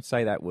 You don't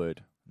say that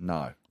word.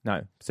 No.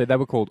 No. So they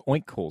were called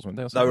oink calls, weren't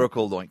they? or They something? were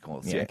called oink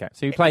calls, yeah. Okay.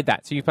 So you played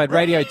that. So you played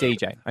radio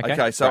DJ. Okay.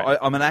 Okay, so Great.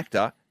 I'm an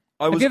actor.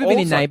 Have you ever been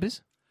in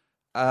Neighbours?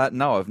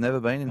 No, I've never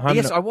been in.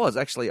 Yes, I was.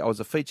 Actually, I was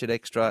a featured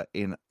extra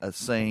in a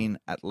scene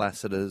at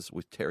Lassiter's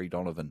with Terry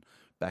Donovan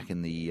back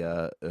in the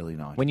early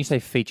 90s. When you say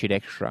featured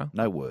extra?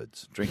 No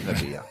words. Drinking a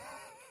beer.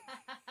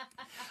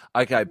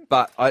 Okay,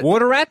 but...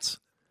 Water Rats?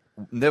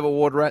 Never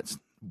Water Rats.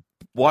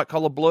 White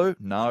Collar Blue?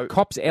 No.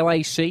 Cops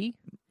LAC?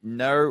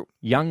 No.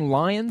 Young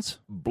Lions?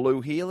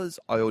 Blue Healers?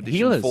 I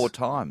auditioned 4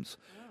 times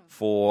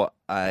for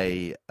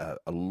a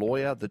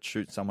lawyer that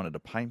shoots someone at a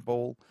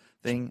paintball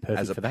thing, Perfect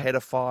as a for that.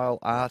 pedophile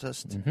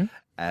artist,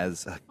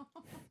 as a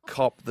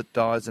cop that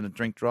dies in a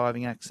drink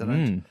driving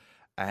accident,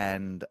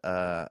 and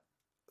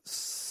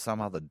some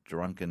other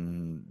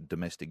drunken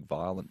domestic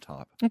violent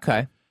type.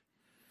 Okay.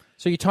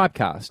 So you're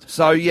typecast.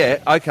 So,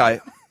 yeah, okay.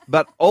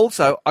 But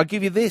also, I'll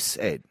give you this,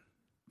 Ed.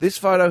 This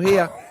photo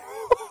here.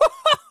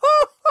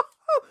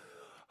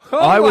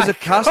 I was a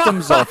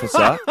customs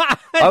officer.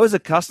 I was a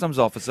customs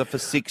officer for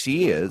 6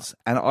 years,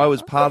 and I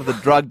was part of the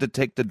drug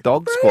detector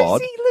dog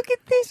squad. Rosie, look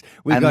at this.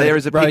 And there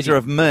is a picture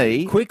of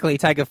me. Quickly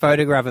take a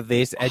photograph of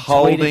this and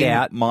holding tweet it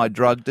out. my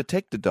drug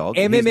detector dog.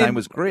 His name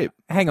was Grip.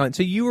 Hang on.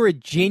 So you were a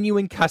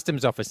genuine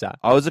customs officer.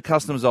 I was a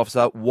customs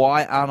officer.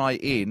 Why aren't I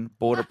in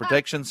Border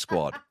Protection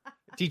Squad?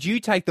 Did you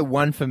take the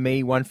one for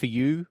me, one for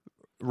you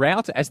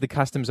route as the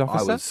customs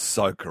officer? I was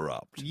so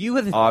corrupt. You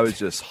were I was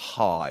just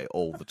high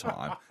all the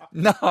time.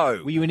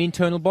 No. Were you an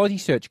internal body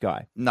search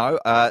guy? No.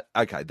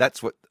 Okay,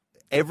 that's what...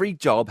 Every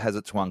job has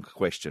its one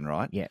question,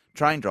 right? Yeah.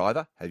 Train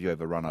driver, have you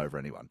ever run over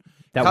anyone?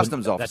 That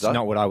Customs officer. That's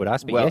not what I would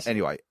ask, but well, yes.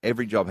 Anyway,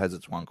 every job has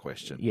its one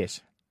question.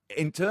 Yes.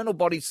 Internal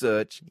body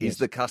search is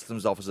the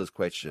customs officer's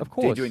question. Of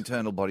course. Did you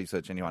internal body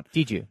search anyone?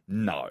 Did you?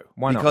 No.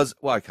 Why not? Because,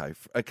 well, okay,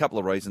 for a couple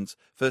of reasons.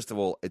 First of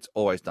all, it's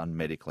always done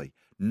medically.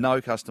 No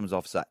customs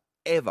officer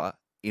ever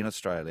in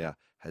Australia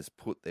has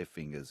put their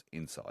fingers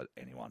inside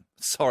anyone.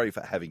 Sorry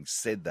for having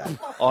said that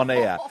on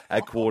air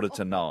at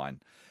 8:45.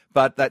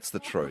 But that's the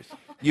truth.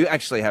 You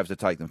actually have to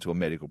take them to a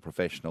medical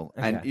professional,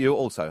 and you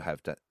also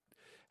have to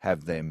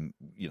have them,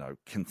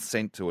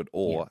 consent to it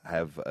or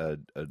have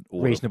an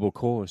order. Reasonable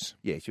cause.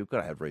 Yes, you've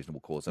got to have reasonable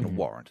cause and a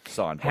warrant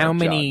signed by How a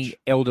many judge.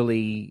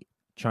 elderly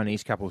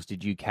Chinese couples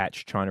did you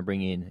catch trying to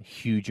bring in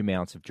huge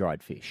amounts of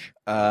dried fish?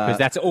 Because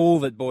that's all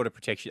that border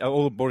protection,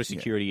 all border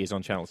security is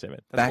on Channel 7.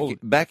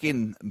 Back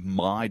in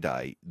my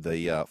day,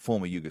 the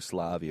former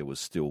Yugoslavia was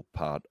still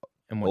part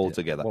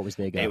altogether. What was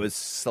their goal? It was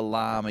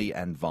salami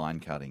and vine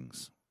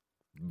cuttings.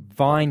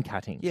 Vine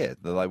cutting? Yeah,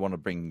 they want to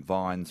bring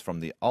vines from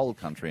the old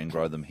country and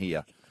grow them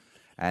here.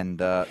 And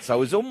so it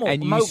was all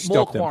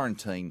more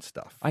quarantine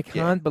stuff. I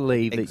can't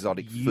believe that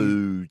exotic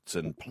foods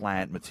and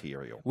plant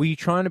material. Were you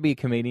trying to be a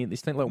comedian at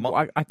this thing?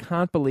 I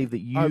can't believe that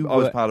you I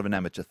was part of an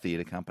amateur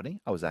theatre company.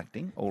 I was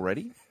acting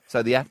already.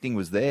 So the acting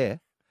was there,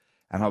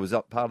 and I was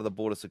up part of the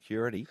border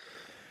security.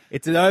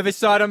 It's an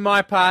oversight on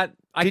my part.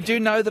 Did you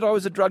know that I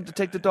was a drug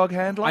detector dog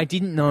handler? I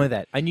didn't know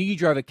that. I knew you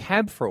drove a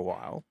cab for a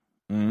while.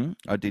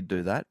 I did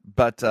do that.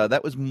 But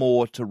that was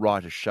more to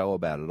write a show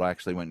about it. I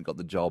actually went and got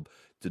the job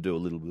to do a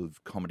little bit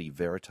of comedy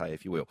verite,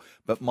 if you will.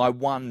 But my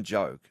one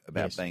joke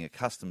about being a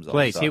customs officer...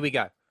 Please, here we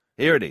go.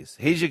 Here it is.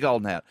 Here's your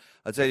golden hat.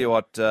 I tell you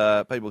what,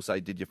 people say,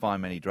 did you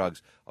find many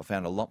drugs? I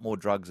found a lot more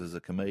drugs as a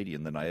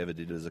comedian than I ever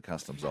did as a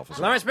customs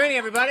officer. Lawrence Mooney,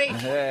 everybody.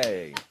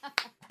 Hey.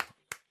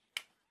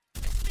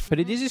 But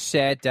it is a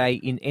sad day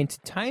in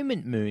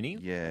entertainment, Mooney.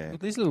 Yeah.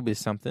 Look, there's a little bit of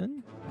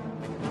something.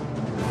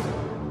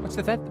 What's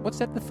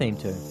that the theme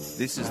to?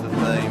 This is the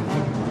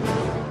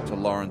theme to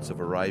Lawrence of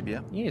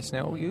Arabia. Yes,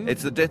 now you...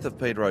 It's the death of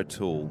Peter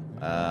O'Toole.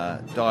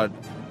 Died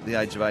at the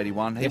age of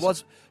 81. He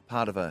was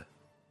part of a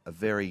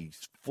very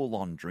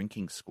full-on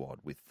drinking squad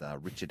with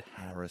Richard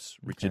Harris,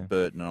 Richard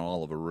Burton and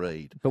Oliver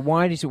Reed. But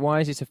why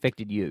has this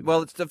affected you?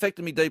 Well, it's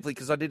affected me deeply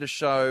because I did a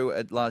show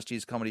at last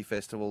year's Comedy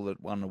Festival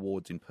that won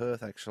awards in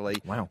Perth, actually,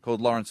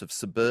 called Lawrence of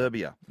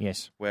Suburbia.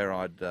 Yes. Where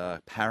I'd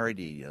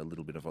parody a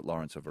little bit of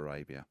Lawrence of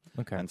Arabia.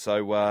 Okay. And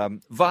so,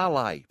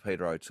 Valet,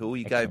 Peter O'Toole,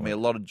 you gave me a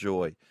lot of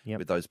joy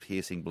with those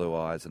piercing blue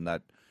eyes and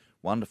that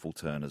wonderful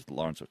turn as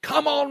Lawrence.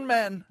 Come on,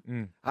 man!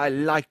 I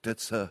liked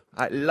it, sir.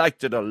 I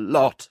liked it a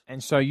lot.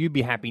 And so you'd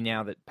be happy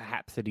now that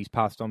perhaps that he's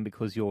passed on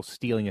because your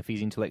stealing of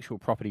his intellectual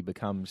property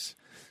becomes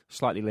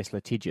slightly less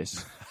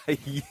litigious.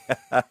 Yeah.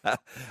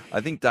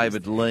 I think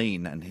David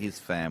Lean and his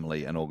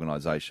family and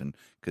organisation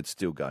could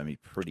still go me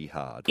pretty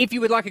hard. If you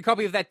would like a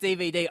copy of that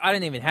DVD, I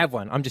don't even have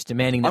one. I'm just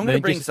demanding that. I'm going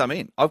to bring some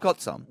in. I've got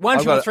some.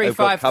 1-2-3-5-3. I've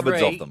got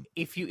cupboards of them.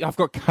 I've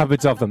got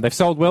cupboards of them. They've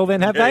sold well,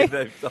 then, have they?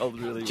 They've sold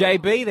really well.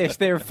 JB,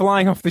 they're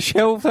flying off the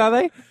shelves, are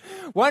they?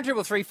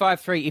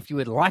 1-3-3-5-3. If you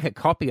would like a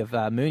copy of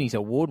Mooney's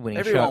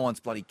award-winning show. Everyone wants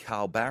bloody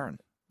Carl Barron.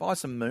 Buy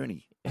some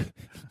Mooney.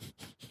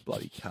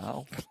 Bloody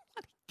Carl.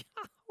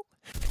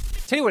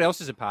 Tell you what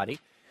else is a party.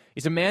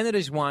 Is a man that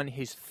has won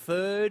his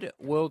 3rd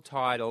world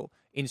title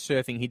in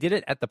surfing. He did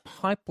it at the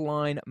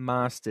Pipeline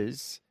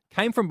Masters.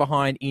 Came from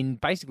behind in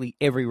basically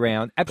every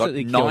round.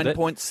 Absolutely got killed it.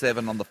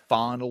 9.7 on the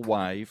final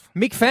wave.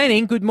 Mick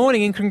Fanning, good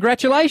morning and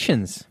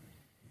congratulations.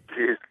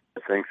 Cheers.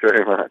 Thanks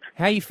very much.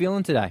 How are you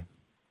feeling today?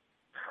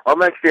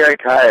 I'm actually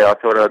okay. I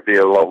thought I'd be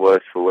a lot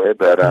worse for wear,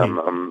 but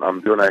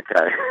I'm doing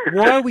okay.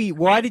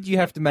 Why did you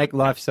have to make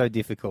life so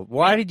difficult?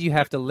 Why did you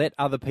have to let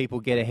other people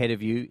get ahead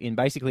of you in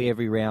basically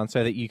every round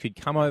so that you could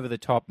come over the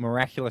top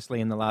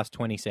miraculously in the last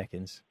 20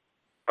 seconds?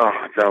 Oh,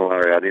 don't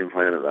worry. I didn't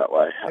plan it that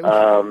way.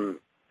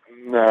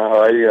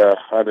 No,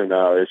 I don't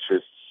know. It's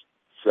just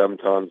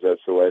sometimes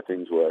that's the way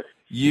things work.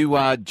 You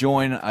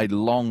join a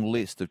long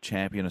list of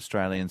champion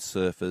Australian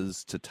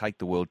surfers to take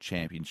the World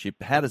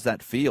Championship. How does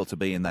that feel to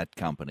be in that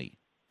company?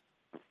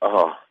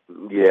 Oh,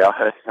 yeah.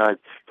 I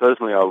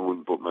personally, I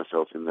wouldn't put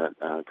myself in that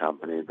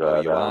company. But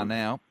well, you are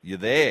now. You're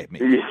there, Mick.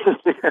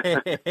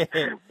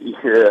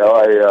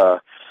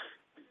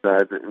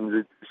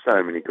 There's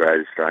so many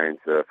great Australian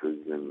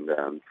surfers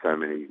and so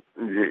many,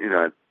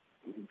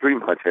 pretty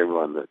much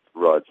everyone that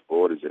rides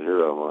board is a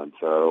hero of mine.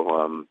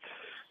 So,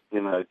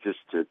 just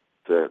to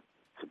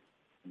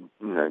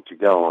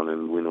go on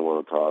and win a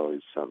world title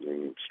is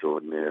something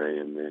extraordinary.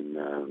 And then,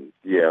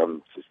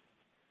 I'm just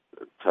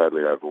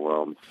totally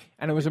overwhelmed.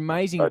 And it was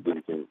amazing.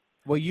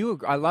 Well,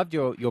 I loved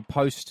your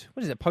post.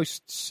 What is it?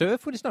 Post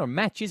surf? Well, it's not a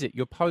match, is it?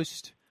 Your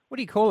post. What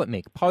do you call it,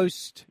 Mick?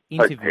 Post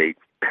interview.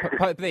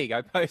 There you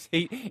go. Post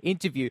heat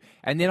interview.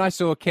 And then I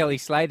saw Kelly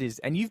Slater's,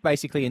 and you've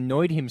basically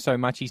annoyed him so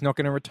much he's not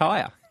going to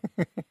retire.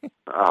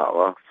 Oh,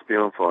 well,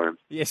 spewing for him.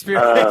 Yeah,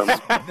 spewing.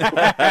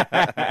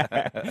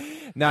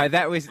 No,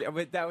 that was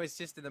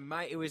just an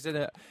amazing. It was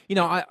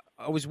I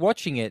was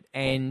watching it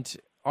and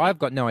I've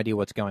got no idea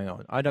what's going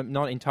on. I'm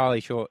not entirely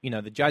sure.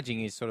 The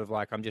judging is sort of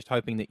like I'm just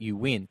hoping that you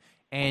win.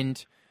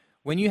 And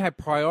when you had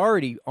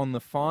priority on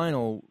the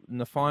final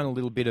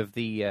little bit of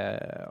the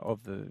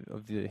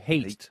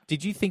heat,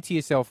 did you think to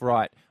yourself,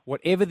 right,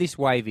 whatever this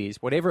wave is,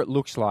 whatever it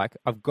looks like,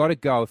 I've got to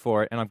go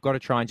for it, and I've got to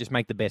try and just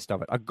make the best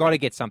of it. I've got to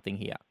get something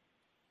here.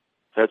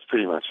 That's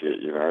pretty much it.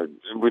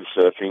 With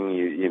surfing,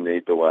 you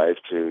need the wave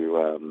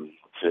to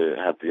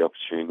have the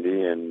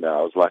opportunity, and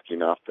I was lucky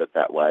enough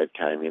that wave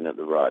came in at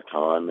the right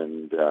time,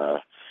 and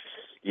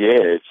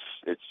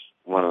it's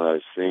one of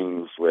those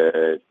things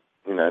where.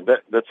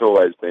 That's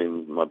always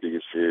been my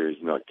biggest fear is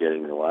not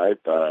getting the wave.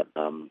 But,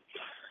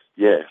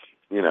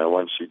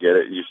 once you get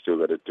it, you still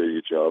got to do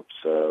your job.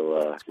 So,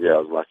 I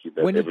was lucky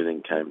that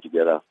everything came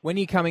together. When are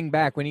you coming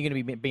back? When are you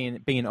going to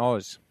be in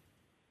Oz?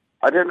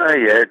 I don't know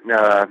yet.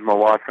 My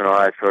wife and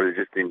I are sort of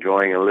just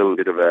enjoying a little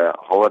bit of a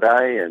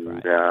holiday.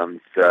 And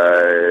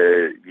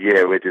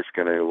we're just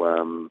going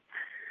to...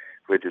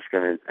 We're just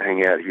going to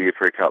hang out here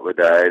for a couple of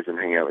days and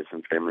hang out with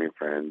some family and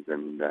friends.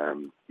 And,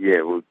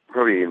 we'll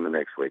probably in the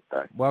next week,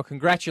 though. Well,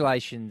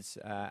 congratulations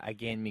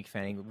again, Mick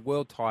Fanning.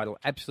 World title,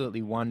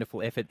 absolutely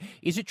wonderful effort.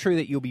 Is it true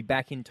that you'll be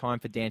back in time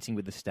for Dancing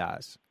with the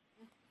Stars?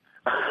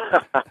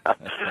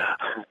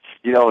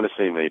 You don't want to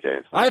see me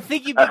dance. I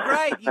think you'd be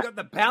great. You got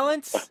the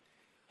balance,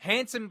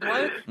 handsome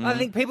bloke. I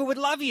think people would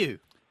love you.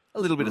 A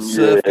little bit of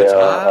surf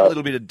guitar, a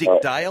little bit of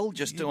Dick Dale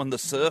just doing the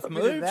surf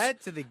moves. Bit of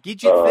that to the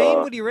Gidget theme.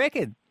 What do you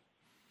reckon?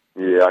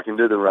 Yeah, I can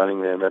do the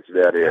running, man. That's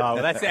about it.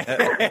 Oh, that's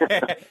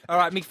it. All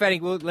right, Mick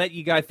Fanning, we'll let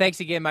you go.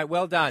 Thanks again, mate.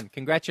 Well done.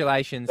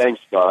 Congratulations.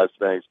 Thanks, guys.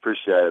 Thanks.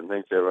 Appreciate it.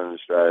 Thanks, everyone in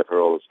Australia,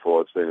 for all the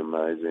support. It's been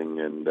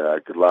amazing. And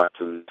good luck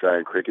to the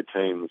Australian cricket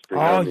team.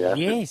 Oh,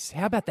 yes.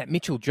 How about that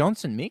Mitchell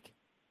Johnson, Mick?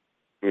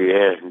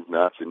 Yeah, he's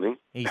nuts, isn't he?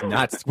 He's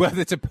nuts. Well,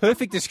 that's a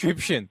perfect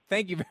description.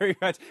 Thank you very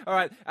much. All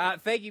right.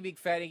 Thank you, Mick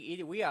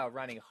Fanning. We are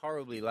running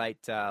horribly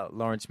late,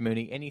 Lawrence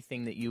Mooney.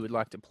 Anything that you would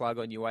like to plug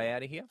on your way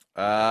out of here?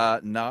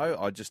 No.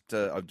 I'm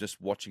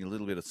just watching a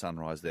little bit of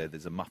sunrise there.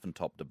 There's a muffin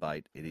top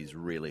debate. It is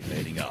really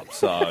heating up.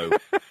 So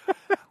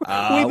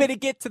we better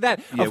get to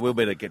that. Yeah, we'll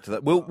better get to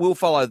that.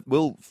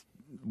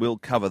 We'll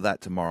cover that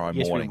tomorrow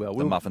morning. We will.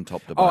 The muffin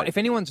top debate. Oh, if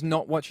anyone's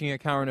not watching A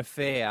Current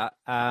Affair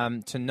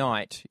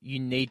tonight, you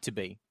need to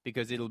be,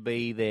 because it'll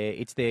be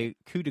it's their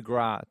coup de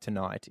grace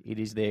tonight.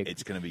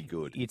 It's going to be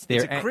good. It's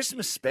a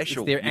Christmas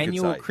special. It's their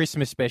annual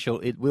Christmas special.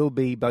 It will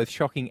be both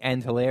shocking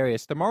and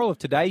hilarious. The moral of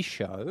today's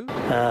show: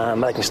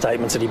 making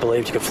statements that he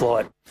believed he could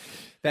fly.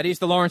 That is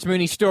the Lawrence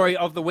Mooney story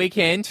of the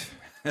weekend.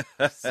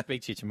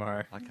 Speak to you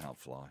tomorrow. I can't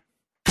fly.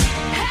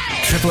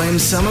 Triple M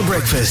Summer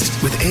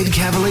Breakfast with Ed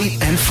Cavalier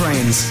and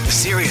friends. The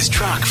serious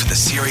truck for the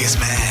serious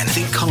man.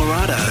 Think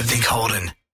Colorado, think Holden.